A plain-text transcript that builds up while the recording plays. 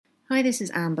Hi, this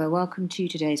is Amber. Welcome to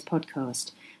today's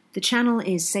podcast. The channel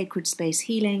is Sacred Space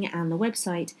Healing and the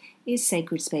website is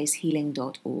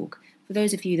sacredspacehealing.org. For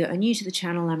those of you that are new to the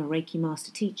channel, I'm a Reiki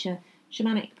Master Teacher,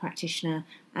 Shamanic Practitioner,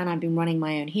 and I've been running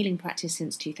my own healing practice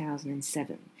since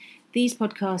 2007. These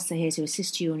podcasts are here to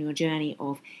assist you on your journey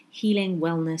of healing,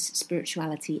 wellness,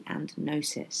 spirituality, and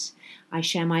gnosis. I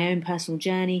share my own personal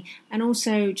journey and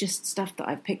also just stuff that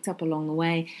I've picked up along the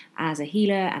way as a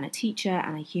healer and a teacher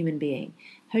and a human being,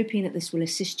 hoping that this will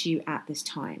assist you at this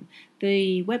time.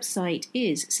 The website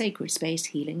is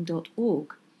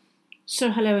sacredspacehealing.org.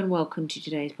 So hello and welcome to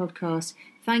today's podcast.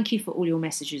 Thank you for all your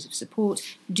messages of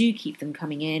support. Do keep them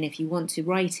coming in. If you want to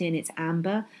write in, it's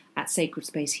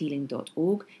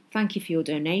amber@sacredspacehealing.org. Thank you for your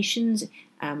donations.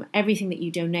 Everything that you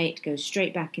donate goes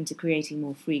straight back into creating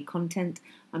more free content.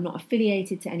 I'm not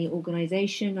affiliated to any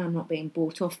organisation. I'm not being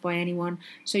bought off by anyone.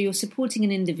 So you're supporting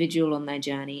an individual on their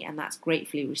journey, and that's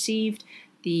gratefully received.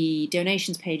 The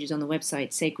donations page is on the website,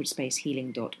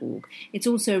 sacredspacehealing.org. It's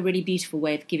also a really beautiful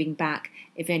way of giving back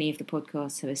if any of the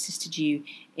podcasts have assisted you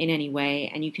in any way,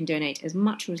 and you can donate as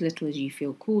much or as little as you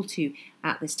feel called to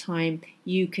at this time.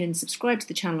 You can subscribe to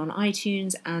the channel on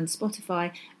iTunes and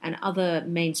Spotify and other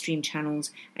mainstream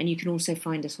channels, and you can also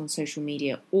find us on social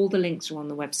media. All the links are on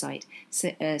the website,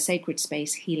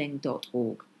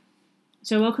 sacredspacehealing.org.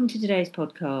 So welcome to today's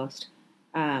podcast,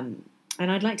 and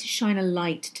I'd like to shine a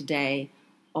light today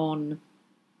on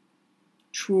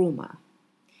trauma.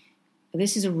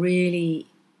 This is a really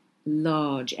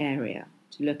large area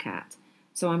to look at,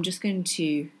 so I'm just going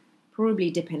to probably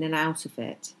dip in and out of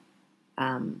it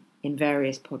in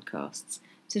various podcasts.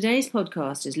 Today's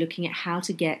podcast is looking at how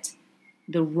to get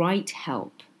the right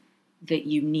help that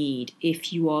you need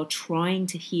if you are trying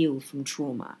to heal from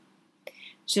trauma.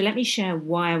 So let me share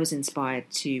why I was inspired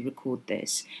to record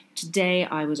this. Today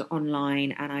I was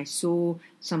online and I saw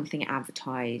something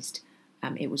advertised.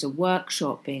 It was a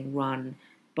workshop being run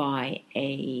by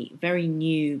a very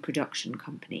new production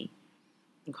company,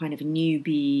 a kind of a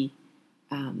newbie,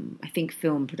 I think,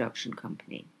 film production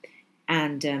company.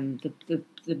 And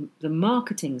the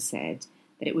marketing said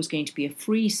that it was going to be a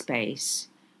free space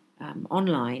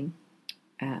online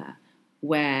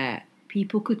where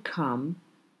people could come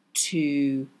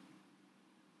to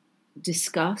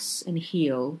discuss and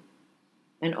heal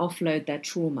and offload their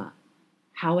trauma,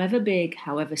 however big,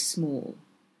 however small,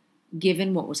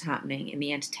 given what was happening in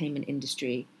the entertainment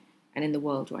industry and in the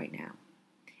world right now.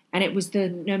 And it was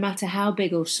no matter how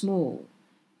big or small,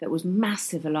 that was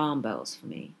massive alarm bells for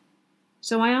me.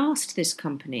 So I asked this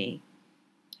company,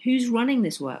 who's running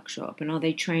this workshop and are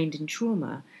they trained in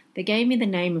trauma? They gave me the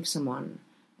name of someone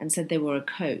and said they were a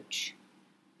coach.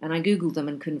 And I Googled them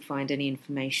and couldn't find any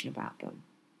information about them.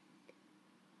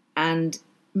 And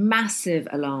massive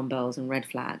alarm bells and red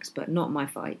flags, but not my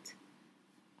fight.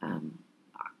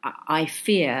 I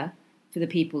fear for the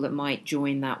people that might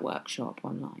join that workshop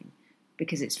online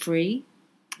because it's free,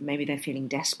 maybe they're feeling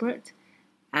desperate,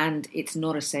 and it's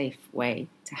not a safe way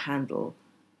to handle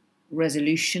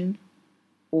resolution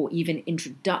or even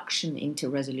introduction into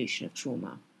resolution of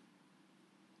trauma.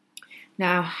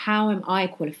 Now, how am I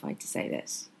qualified to say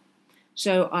this?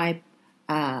 So I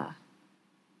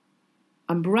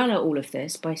umbrella all of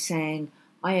this by saying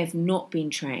I have not been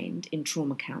trained in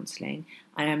trauma counselling.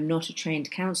 I am not a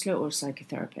trained counsellor or a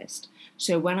psychotherapist.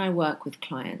 So when I work with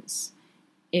clients,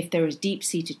 if there is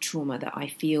deep-seated trauma that I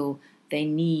feel they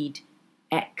need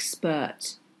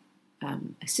expert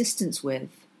assistance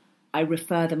with, I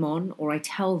refer them on, or I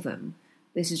tell them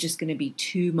this is just going to be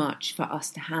too much for us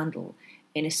to handle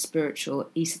in a spiritual,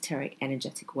 esoteric,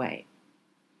 energetic way.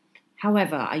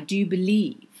 However, I do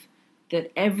believe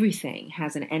that everything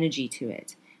has an energy to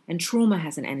it, and trauma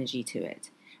has an energy to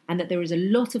it, and that there is a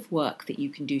lot of work that you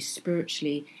can do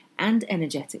spiritually and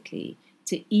energetically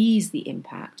to ease the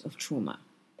impact of trauma.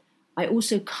 I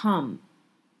also come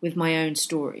with my own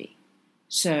story.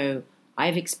 So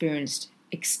I've experienced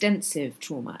extensive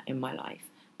trauma in my life,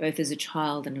 both as a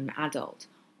child and an adult,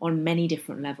 on many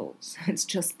different levels. It's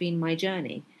just been my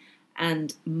journey.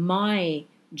 And my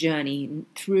journey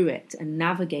through it and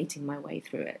navigating my way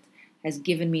through it has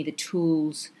given me the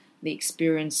tools, the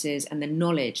experiences, and the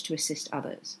knowledge to assist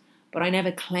others. But I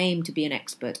never claim to be an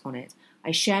expert on it.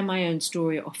 I share my own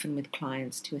story often with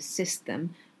clients to assist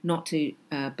them, not to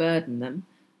burden them.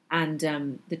 And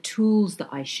the tools that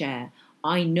I share,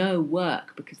 I know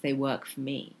work because they work for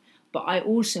me. But I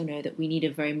also know that we need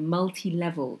a very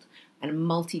multi-leveled and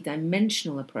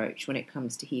multi-dimensional approach when it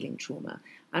comes to healing trauma.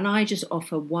 And I just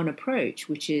offer one approach,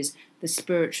 which is the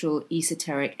spiritual,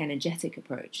 esoteric, energetic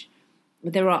approach.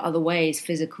 But there are other ways,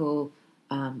 physical,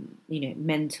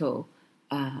 mental,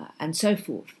 and so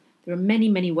forth, There are many,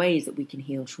 many ways that we can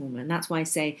heal trauma. And that's why I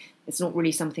say it's not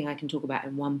really something I can talk about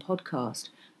in one podcast,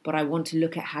 but I want to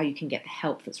look at how you can get the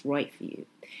help that's right for you.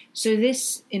 So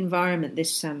this environment,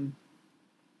 this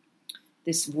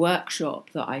workshop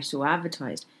that I saw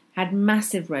advertised had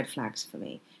massive red flags for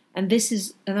me. And this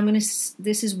is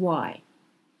why.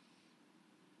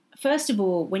 First of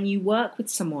all, when you work with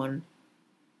someone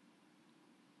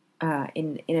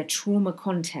in a trauma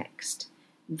context,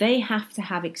 they have to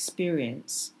have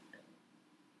experience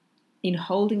in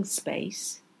holding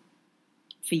space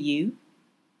for you,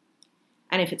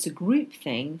 and if it's a group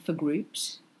thing, for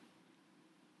groups,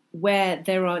 where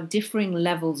there are differing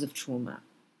levels of trauma.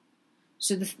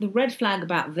 So the red flag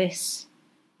about this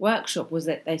workshop was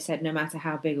that they said no matter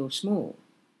how big or small.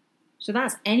 So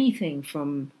that's anything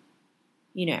from,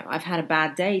 I've had a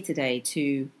bad day today,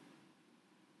 to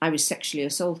I was sexually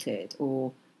assaulted,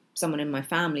 or someone in my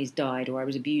family's died, or I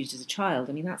was abused as a child.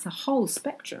 I mean, that's a whole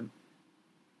spectrum.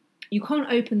 You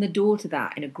can't open the door to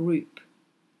that in a group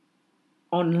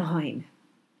online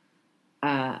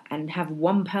and have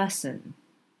one person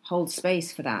hold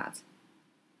space for that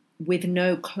with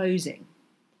no closing,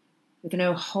 with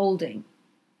no holding.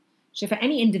 So for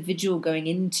any individual going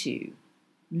into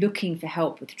looking for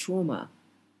help with trauma,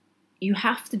 you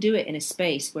have to do it in a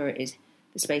space where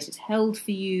the space is held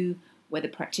for you, where the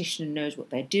practitioner knows what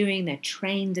they're doing, they're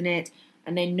trained in it,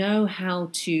 and they know how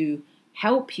to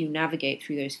help you navigate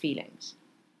through those feelings,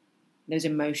 those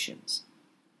emotions.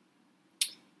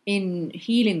 In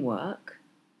healing work,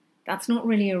 that's not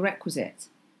really a requisite,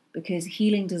 because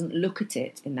healing doesn't look at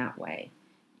it in that way.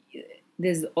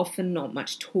 There's often not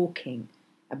much talking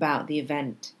about the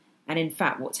event. And in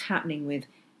fact, what's happening with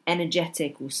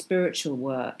energetic or spiritual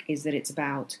work is that it's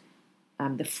about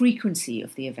the frequency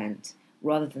of the event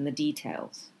rather than the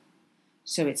details.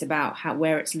 So it's about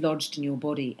where it's lodged in your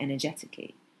body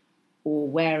energetically, or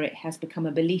where it has become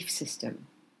a belief system,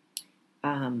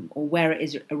 or where it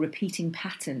is a repeating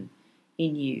pattern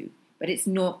in you. But it's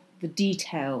not the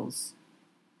details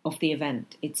of the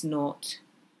event. It's not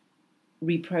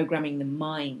reprogramming the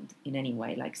mind in any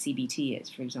way, like CBT is,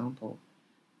 for example.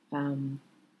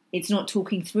 It's not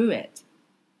talking through it,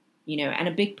 and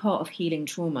a big part of healing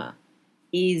trauma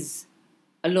is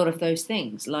a lot of those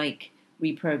things, like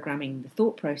reprogramming the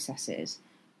thought processes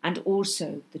and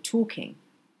also the talking.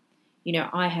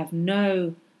 I have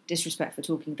no disrespect for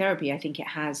talking therapy. I think it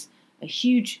has a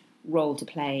huge role to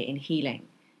play in healing.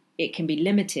 It can be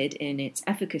limited in its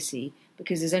efficacy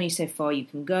because there's only so far you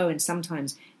can go, and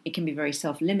sometimes it can be very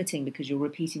self-limiting because you're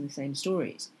repeating the same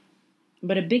stories.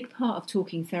 But a big part of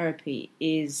talking therapy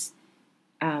is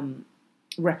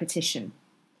repetition.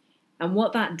 And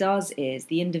what that does is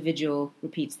the individual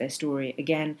repeats their story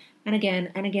again and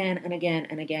again and again and again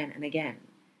and again and again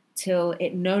till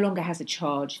it no longer has a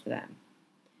charge for them.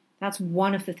 That's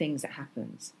one of the things that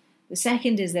happens. The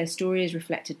second is their story is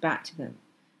reflected back to them.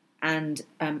 And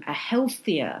a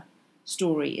healthier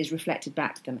story is reflected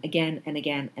back to them again and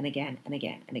again and again and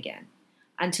again and again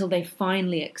until they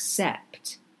finally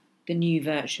accept the new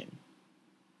version.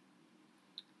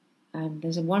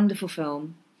 There's a wonderful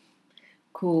film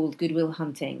called Good Will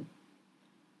Hunting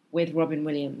with Robin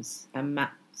Williams and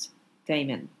Matt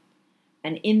Damon.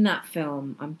 And in that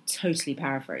film, I'm totally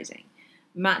paraphrasing,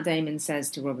 Matt Damon says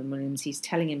to Robin Williams, he's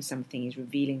telling him something, he's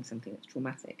revealing something that's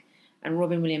traumatic. And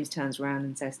Robin Williams turns around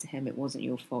and says to him, "It wasn't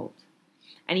your fault."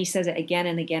 And he says it again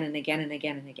and again and again and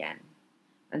again and again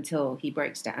until he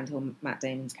breaks down, until Matt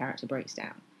Damon's character breaks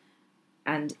down.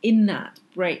 And in that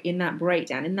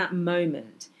breakdown, in that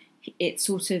moment, it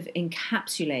sort of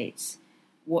encapsulates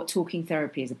what talking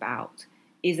therapy is about,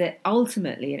 is that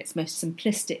ultimately, at its most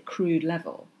simplistic, crude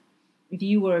level, if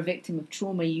you were a victim of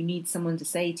trauma, you need someone to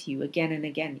say to you again and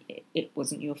again, it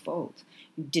wasn't your fault.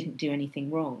 You didn't do anything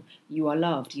wrong. You are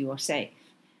loved. You are safe.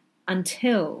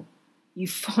 Until you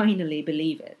finally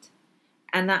believe it.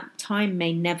 And that time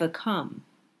may never come.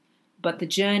 But the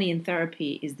journey in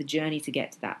therapy is the journey to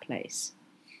get to that place.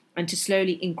 And to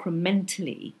slowly,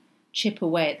 incrementally chip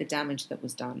away at the damage that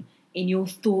was done in your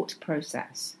thought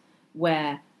process,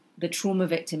 where the trauma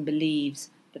victim believes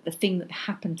that the thing that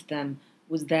happened to them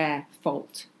was their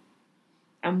fault.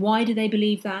 And why do they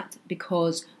believe that?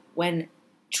 Because when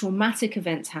traumatic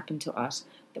events happen to us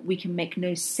that we can make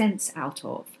no sense out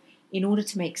of, in order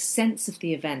to make sense of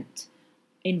the event,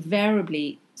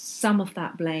 invariably some of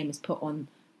that blame is put on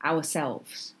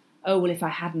ourselves. Oh, well, if I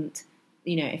hadn't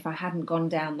gone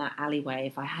down that alleyway,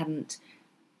 if I hadn't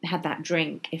had that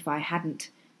drink, if I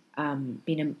hadn't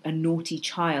been a naughty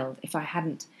child, if I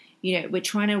hadn't, we're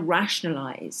trying to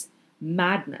rationalize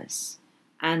madness,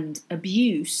 and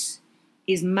abuse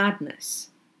is madness.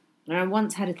 And I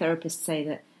once had a therapist say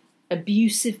that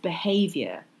abusive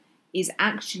behavior is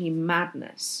actually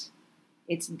madness.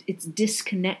 It's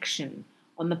disconnection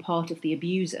on the part of the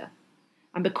abuser.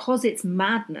 And because it's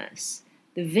madness,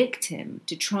 the victim,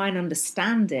 to try and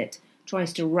understand it,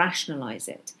 tries to rationalize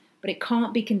it. But it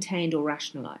can't be contained or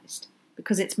rationalized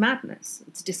because it's madness.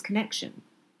 It's disconnection.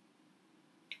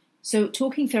 So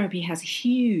talking therapy has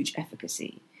huge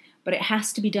efficacy, but it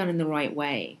has to be done in the right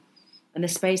way. And the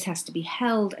space has to be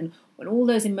held. And when all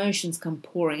those emotions come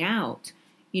pouring out,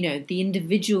 the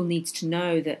individual needs to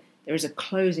know that there is a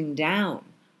closing down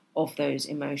of those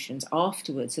emotions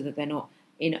afterwards so that they're not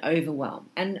in overwhelm.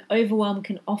 And overwhelm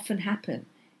can often happen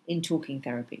in talking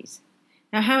therapies.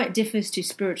 Now, how it differs to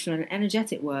spiritual and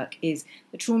energetic work is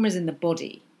the trauma is in the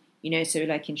body. So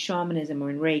like in shamanism or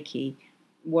in Reiki,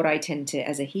 what I tend to,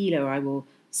 as a healer, I will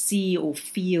see or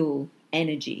feel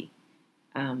energy,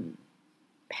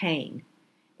 pain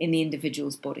in the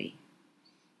individual's body,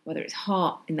 whether it's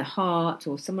in the heart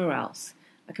or somewhere else,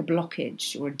 like a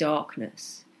blockage or a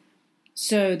darkness.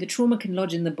 So the trauma can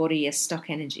lodge in the body as stuck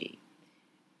energy.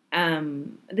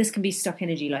 This can be stuck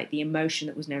energy like the emotion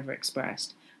that was never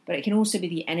expressed, but it can also be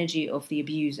the energy of the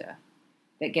abuser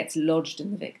that gets lodged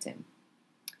in the victim.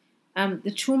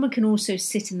 The trauma can also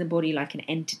sit in the body like an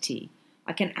entity,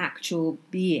 like an actual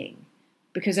being,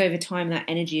 because over time that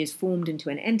energy is formed into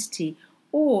an entity,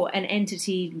 or an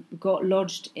entity got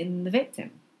lodged in the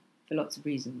victim for lots of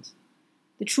reasons.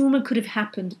 The trauma could have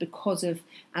happened because of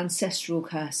ancestral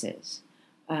curses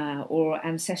or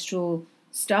ancestral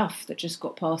stuff that just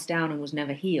got passed down and was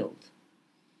never healed.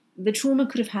 The trauma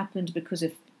could have happened because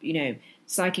of,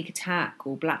 psychic attack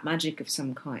or black magic of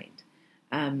some kind.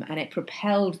 And it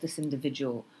propelled this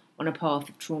individual on a path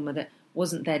of trauma that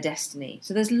wasn't their destiny.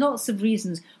 So there's lots of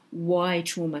reasons why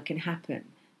trauma can happen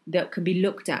that can be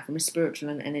looked at from a spiritual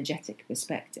and energetic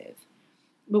perspective.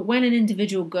 But when an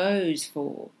individual goes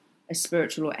for a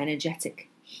spiritual or energetic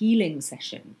healing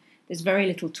session, there's very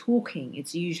little talking.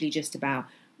 It's usually just about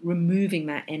removing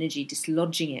that energy,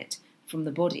 dislodging it from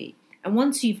the body. And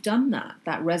once you've done that,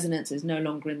 that resonance is no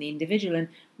longer in the individual. And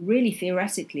really,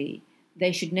 theoretically,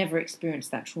 they should never experience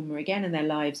that trauma again and their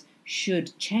lives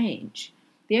should change.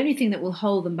 The only thing that will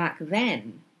hold them back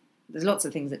then, there's lots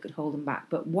of things that could hold them back,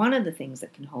 but one of the things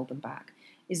that can hold them back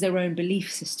is their own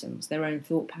belief systems, their own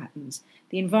thought patterns,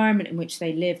 the environment in which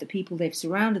they live, the people they've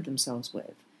surrounded themselves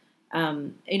with.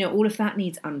 All of that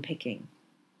needs unpicking.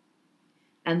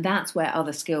 And that's where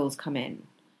other skills come in,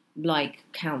 like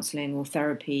counselling or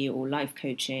therapy or life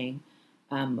coaching,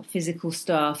 physical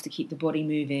stuff to keep the body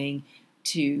moving,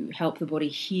 to help the body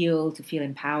heal, to feel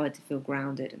empowered, to feel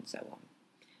grounded, and so on.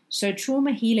 So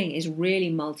trauma healing is really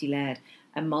multi-layered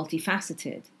and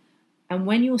multifaceted. And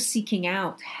when you're seeking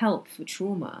out help for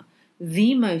trauma,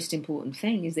 the most important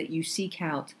thing is that you seek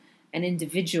out an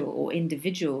individual or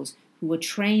individuals who are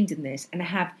trained in this and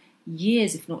have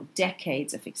years, if not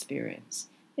decades, of experience.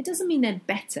 It doesn't mean they're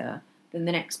better than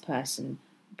the next person,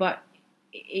 but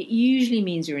it usually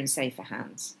means you're in safer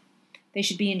hands. They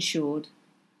should be insured.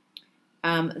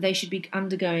 They should be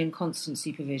undergoing constant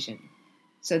supervision.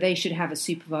 So they should have a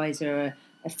supervisor,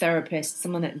 a therapist,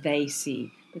 someone that they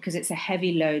see, because it's a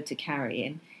heavy load to carry.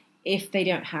 And if they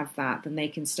don't have that, then they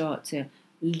can start to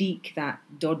leak that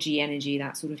dodgy energy,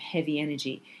 that sort of heavy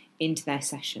energy, into their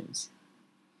sessions.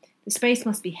 The space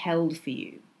must be held for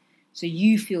you. So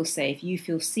you feel safe, you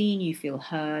feel seen, you feel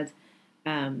heard.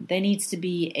 There needs to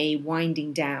be a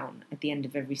winding down at the end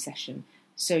of every session.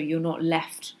 So you're not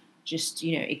left just,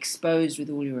 exposed with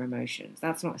all your emotions.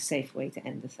 That's not a safe way to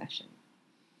end the session.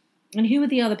 And who are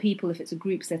the other people, if it's a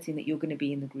group setting, that you're going to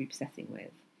be in the group setting with?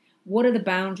 What are the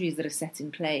boundaries that are set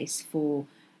in place for,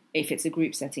 if it's a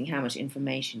group setting, how much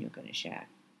information you're going to share?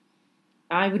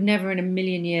 I would never in a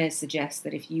million years suggest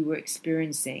that if you were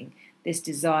experiencing this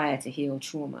desire to heal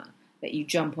trauma, that you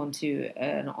jump onto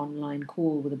an online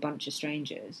call with a bunch of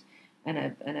strangers and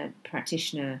a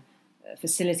practitioner, a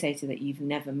facilitator that you've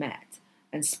never met,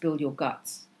 and spill your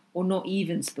guts, or not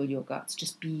even spill your guts,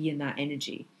 just be in that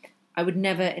energy. I would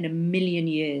never in a million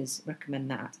years recommend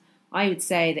that. I would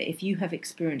say that if you have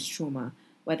experienced trauma,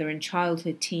 whether in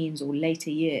childhood, teens, or later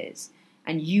years,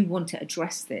 and you want to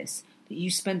address this, that you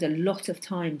spend a lot of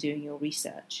time doing your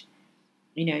research.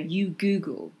 You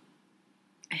Google,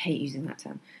 I hate using that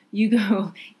term, you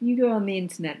go on the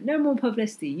internet, no more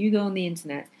publicity, you go on the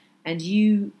internet, and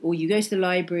you go to the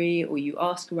library, or you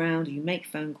ask around, or you make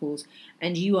phone calls,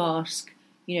 and you ask,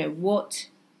 what,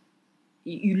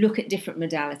 you look at different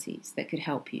modalities that could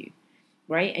help you,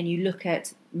 right? And you look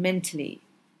at mentally,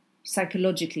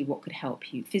 psychologically, what could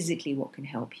help you, physically, what can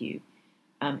help you,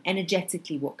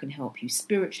 energetically, what can help you,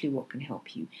 spiritually, what can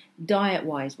help you,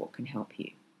 diet-wise, what can help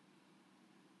you.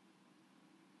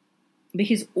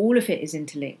 because all of it is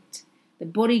interlinked. The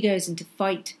body goes into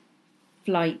fight,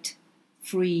 flight,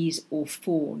 freeze, or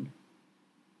fawn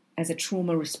as a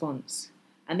trauma response.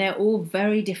 And they're all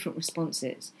very different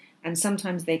responses, and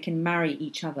sometimes they can marry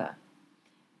each other.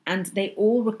 And they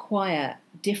all require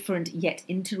different yet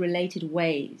interrelated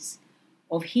ways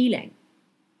of healing.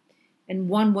 And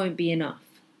one won't be enough,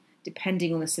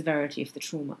 depending on the severity of the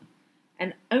trauma.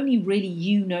 And only really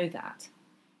you know that.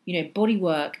 Body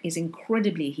work is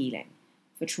incredibly healing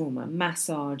for trauma.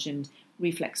 Massage and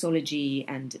reflexology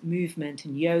and movement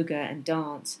and yoga and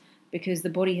dance, because the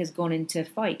body has gone into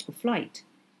fight or flight.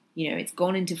 It's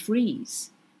gone into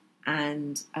freeze.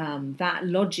 And that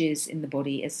lodges in the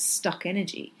body as stuck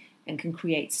energy and can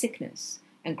create sickness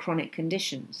and chronic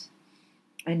conditions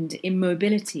and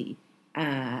immobility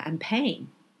and pain.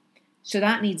 So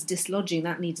that needs dislodging,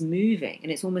 that needs moving.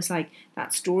 And it's almost like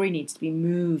that story needs to be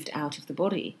moved out of the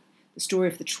body. The story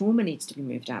of the trauma needs to be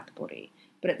moved out of the body.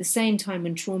 But at the same time,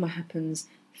 when trauma happens,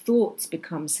 thoughts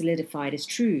become solidified as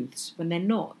truths when they're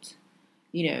not.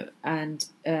 And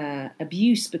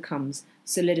abuse becomes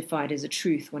solidified as a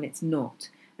truth when it's not.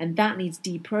 And that needs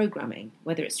deprogramming,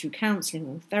 whether it's through counselling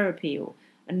or therapy or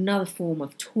another form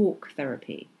of talk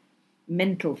therapy,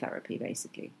 mental therapy,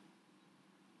 basically.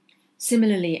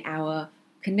 Similarly, our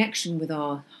connection with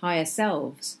our higher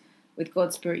selves, with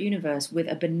God, Spirit, Universe, with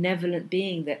a benevolent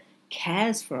being that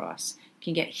cares for us,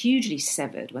 can get hugely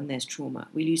severed when there's trauma.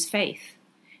 We lose faith.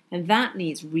 And that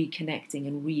needs reconnecting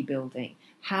and rebuilding.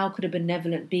 How could a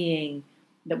benevolent being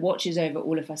that watches over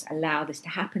all of us allow this to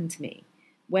happen to me?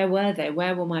 Where were they?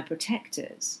 Where were my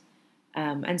protectors?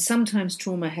 And sometimes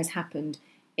trauma has happened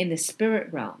in the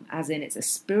spirit realm, as in it's a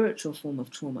spiritual form of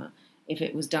trauma, if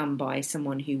it was done by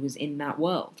someone who was in that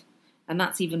world. And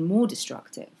that's even more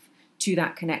destructive to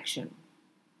that connection.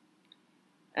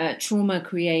 Trauma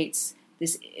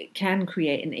can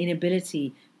create an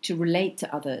inability to relate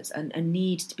to others, and a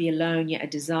need to be alone, yet a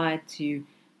desire to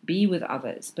be with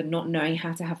others, but not knowing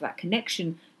how to have that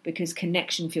connection because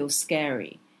connection feels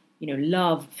scary.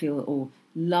 Or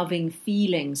loving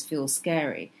feelings feel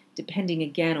scary, depending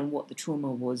again on what the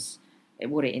trauma was,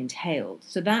 what it entailed.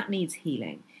 So that needs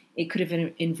healing. It could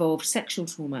have involved sexual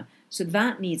trauma, so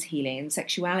that needs healing. And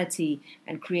sexuality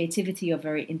and creativity are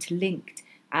very interlinked,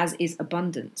 as is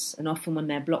abundance. And often when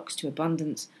there are blocks to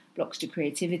abundance, blocks to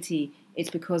creativity, it's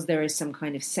because there is some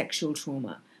kind of sexual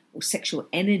trauma or sexual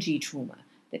energy trauma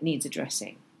that needs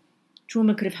addressing.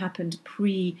 Trauma could have happened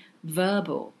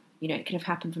pre-verbal. It could have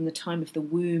happened from the time of the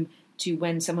womb to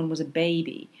when someone was a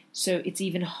baby. So it's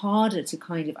even harder to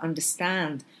kind of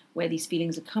understand where these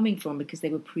feelings are coming from because they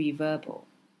were pre-verbal.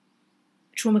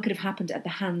 Trauma could have happened at the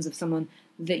hands of someone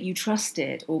that you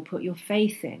trusted or put your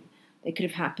faith in. They could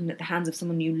have happened at the hands of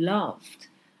someone you loved.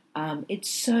 It's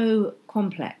so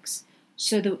complex.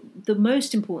 So the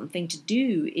most important thing to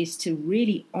do is to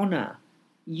really honour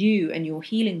you and your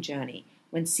healing journey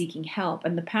when seeking help.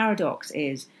 And the paradox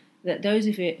is that those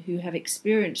of you who have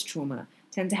experienced trauma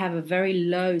tend to have a very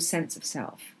low sense of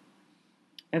self,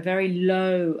 a very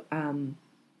low,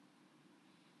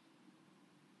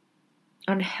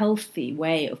 unhealthy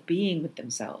way of being with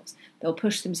themselves. They'll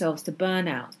push themselves to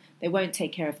burnout. They won't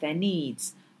take care of their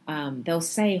needs. They'll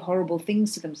say horrible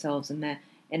things to themselves in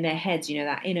their heads,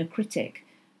 that inner critic.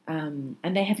 And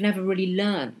they have never really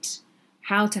learnt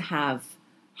how to have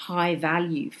high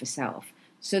value for self.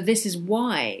 So this is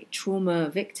why trauma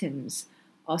victims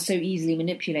are so easily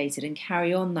manipulated and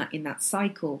carry on in that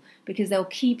cycle, because they'll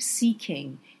keep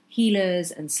seeking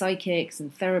healers and psychics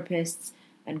and therapists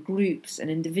and groups and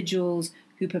individuals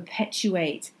who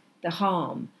perpetuate the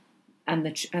harm and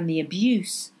the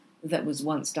abuse that was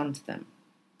once done to them.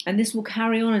 And this will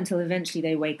carry on until eventually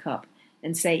they wake up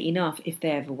and say enough, if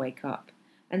they ever wake up.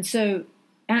 And so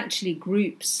actually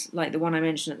groups like the one I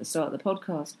mentioned at the start of the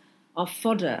podcast are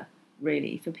fodder,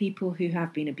 really, for people who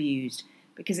have been abused,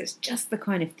 because it's just the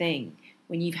kind of thing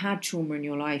when you've had trauma in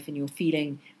your life and you're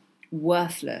feeling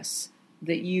worthless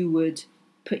that you would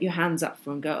put your hands up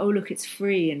for and go, oh, look, it's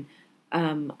free and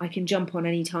I can jump on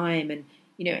any time. And,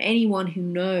 anyone who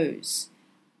knows,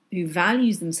 who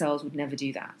values themselves would never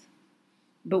do that.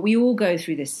 But we all go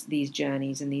through these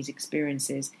journeys and these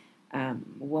experiences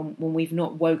when we've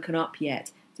not woken up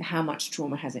yet to how much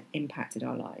trauma has impacted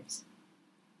our lives.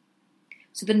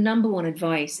 So the number one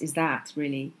advice is that,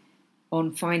 really,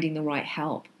 on finding the right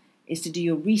help, is to do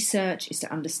your research, is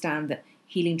to understand that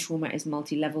healing trauma is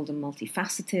multi-leveled and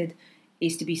multifaceted,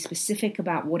 is to be specific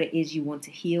about what it is you want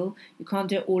to heal. You can't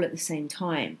do it all at the same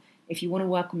time. If you want to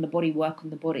work on the body, work on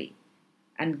the body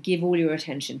and give all your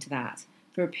attention to that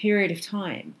for a period of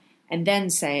time, and then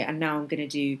say, and now I'm going to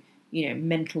do,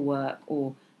 mental work,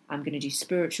 or I'm going to do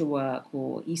spiritual work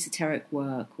or esoteric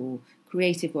work or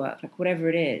creative work, like whatever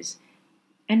it is.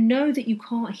 And know that you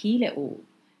can't heal it all.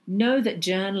 Know that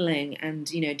journaling and,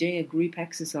 doing a group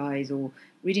exercise or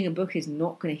reading a book is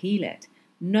not going to heal it.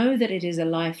 Know that it is a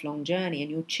lifelong journey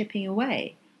and you're chipping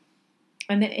away.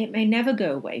 And that it may never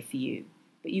go away for you,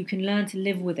 but you can learn to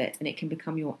live with it and it can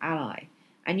become your ally.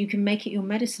 And you can make it your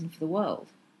medicine for the world.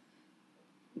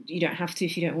 You don't have to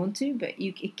if you don't want to, but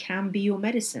it can be your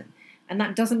medicine. And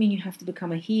that doesn't mean you have to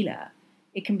become a healer.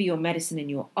 It can be your medicine in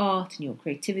your art, in your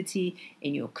creativity,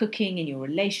 in your cooking, in your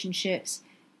relationships,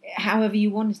 however you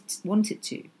want it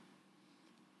to.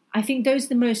 I think those are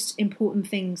the most important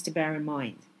things to bear in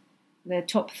mind. They're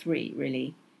top 3,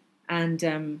 really.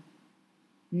 And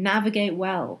navigate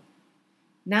well.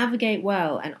 Navigate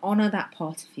well and honour that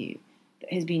part of you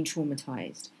that has been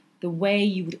traumatized. The way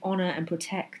you would honour and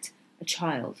protect a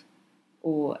child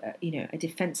or, a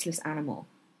defenseless animal.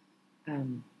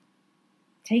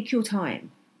 Take your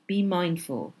time. Be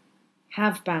mindful.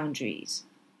 Have boundaries.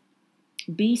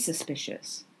 Be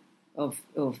suspicious of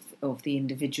the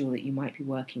individual that you might be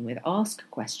working with. Ask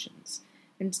questions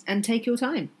and take your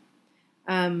time.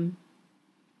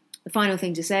 The final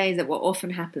thing to say is that what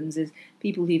often happens is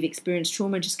people who've experienced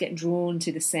trauma just get drawn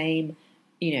to the same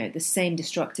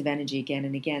destructive energy again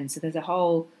and again. So there's a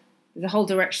whole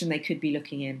direction they could be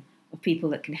looking in of people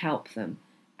that can help them.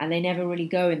 And they never really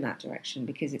go in that direction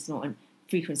because it's not a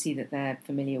frequency that they're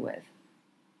familiar with.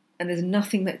 And there's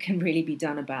nothing that can really be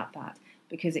done about that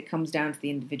because it comes down to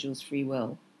the individual's free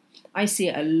will. I see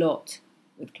it a lot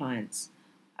with clients.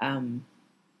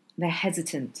 They're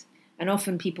hesitant. And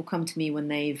often people come to me when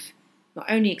they've not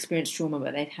only experienced trauma,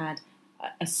 but they've had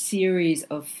a series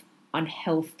of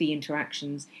unhealthy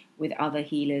interactions with other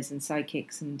healers and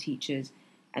psychics and teachers.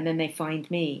 And then they find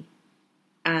me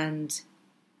and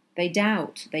they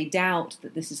doubt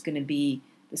that this is going to be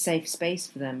the safe space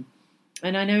for them.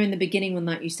 And I know in the beginning when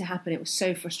that used to happen, it was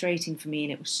so frustrating for me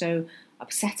and it was so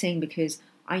upsetting because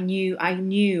I knew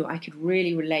I could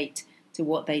really relate to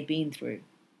what they'd been through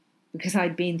because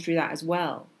I'd been through that as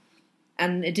well.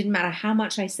 And it didn't matter how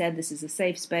much I said, this is a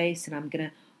safe space and I'm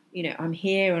going to, I'm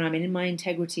here and I'm in my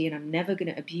integrity and I'm never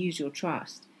going to abuse your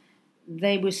trust.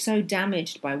 They were so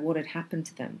damaged by what had happened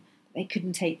to them. They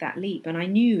couldn't take that leap. And I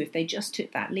knew if they just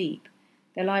took that leap,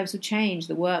 their lives would change,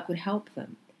 the work would help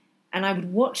them. And I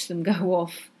would watch them go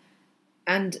off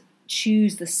and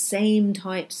choose the same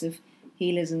types of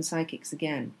healers and psychics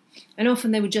again. And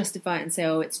often they would justify it and say,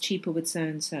 oh, it's cheaper with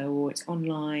so-and-so, or it's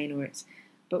online, or it's...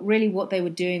 But really what they were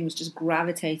doing was just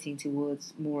gravitating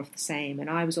towards more of the same. And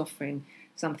I was offering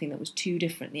something that was too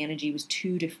different. The energy was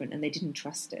too different and they didn't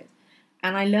trust it.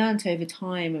 And I learned over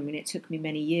time, it took me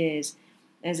many years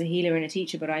as a healer and a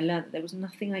teacher, but I learned that there was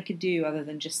nothing I could do other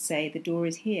than just say, the door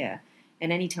is here.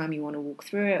 And anytime you want to walk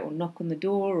through it or knock on the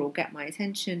door or get my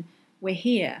attention, we're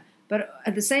here. But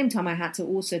at the same time, I had to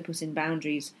also put in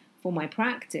boundaries for my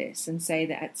practice and say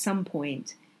that at some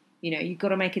point, you've got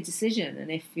to make a decision. And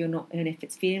if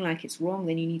it's feeling like it's wrong,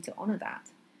 then you need to honor that.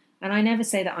 And I never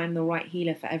say that I'm the right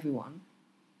healer for everyone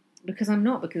because I'm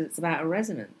not, because it's about a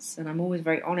resonance. And I'm always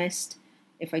very honest.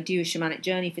 If I do a shamanic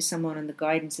journey for someone and the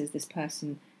guidance is this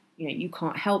person, you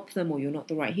can't help them or you're not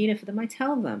the right healer for them, I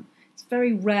tell them. It's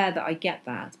very rare that I get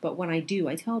that, but when I do,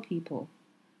 I tell people.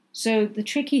 So the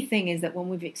tricky thing is that when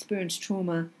we've experienced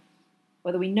trauma,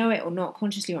 whether we know it or not,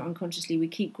 consciously or unconsciously, we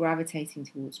keep gravitating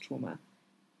towards trauma.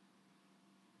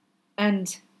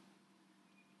 And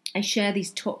I share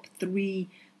these top 3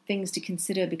 things to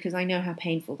consider because I know how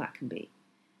painful that can be.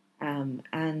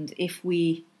 And if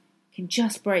we can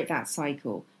just break that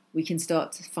cycle, we can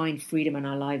start to find freedom and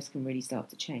our lives can really start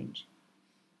to change.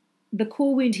 The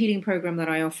core wound healing program that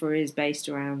I offer is based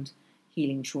around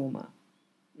healing trauma.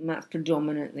 And that's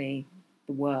predominantly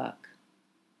the work.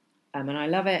 And I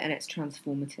love it and it's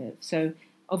transformative. So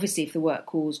obviously if the work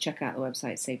calls, check out the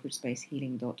website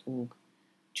sacredspacehealing.org.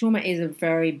 Trauma is a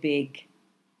very big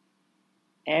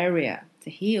area to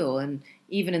heal. And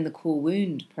even in the core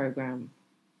wound program,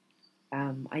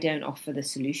 I don't offer the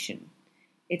solution.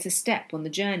 It's a step on the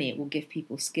journey. It will give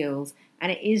people skills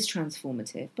and it is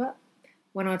transformative. But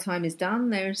when our time is done,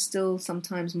 there's still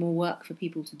sometimes more work for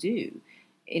people to do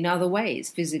in other ways,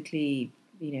 physically,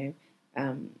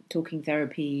 talking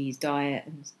therapies, diet,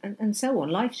 and so on,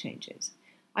 life changes.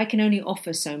 I can only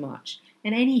offer so much.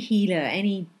 And any healer,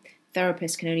 any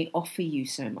therapist can only offer you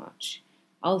so much.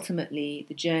 Ultimately,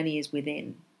 the journey is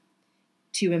within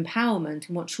to empowerment.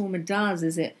 And what trauma does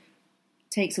is it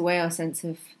takes away our sense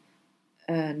of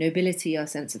nobility, our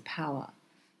sense of power.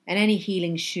 And any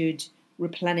healing should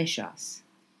replenish us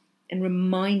and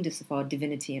remind us of our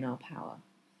divinity and our power.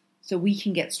 so we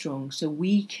can get strong, so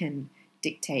we can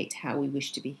dictate how we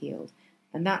wish to be healed.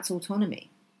 And that's autonomy.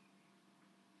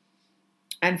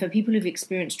 And for people who've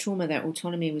experienced trauma, their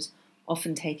autonomy was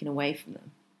often taken away from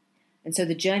them. And so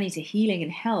the journey to healing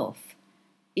and health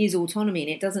is autonomy,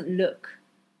 and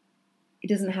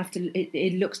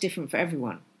it looks different for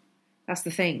everyone. That's the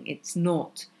thing. It's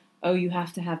not, oh, you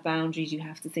have to have boundaries, you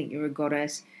have to think you're a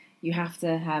goddess, you have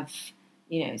to have,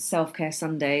 self-care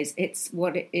Sundays. It's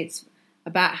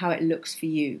about how it looks for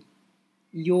you,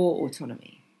 your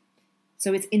autonomy.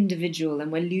 So it's individual,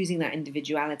 and we're losing that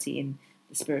individuality in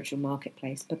the spiritual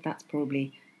marketplace, but that's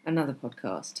probably another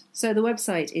podcast. So the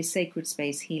website is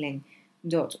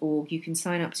sacredspacehealing.org. You can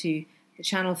sign up to the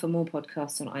channel for more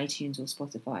podcasts on iTunes or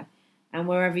Spotify. And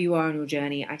wherever you are on your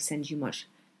journey, I send you much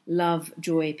love,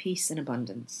 joy, peace, and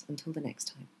abundance. Until the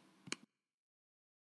next time.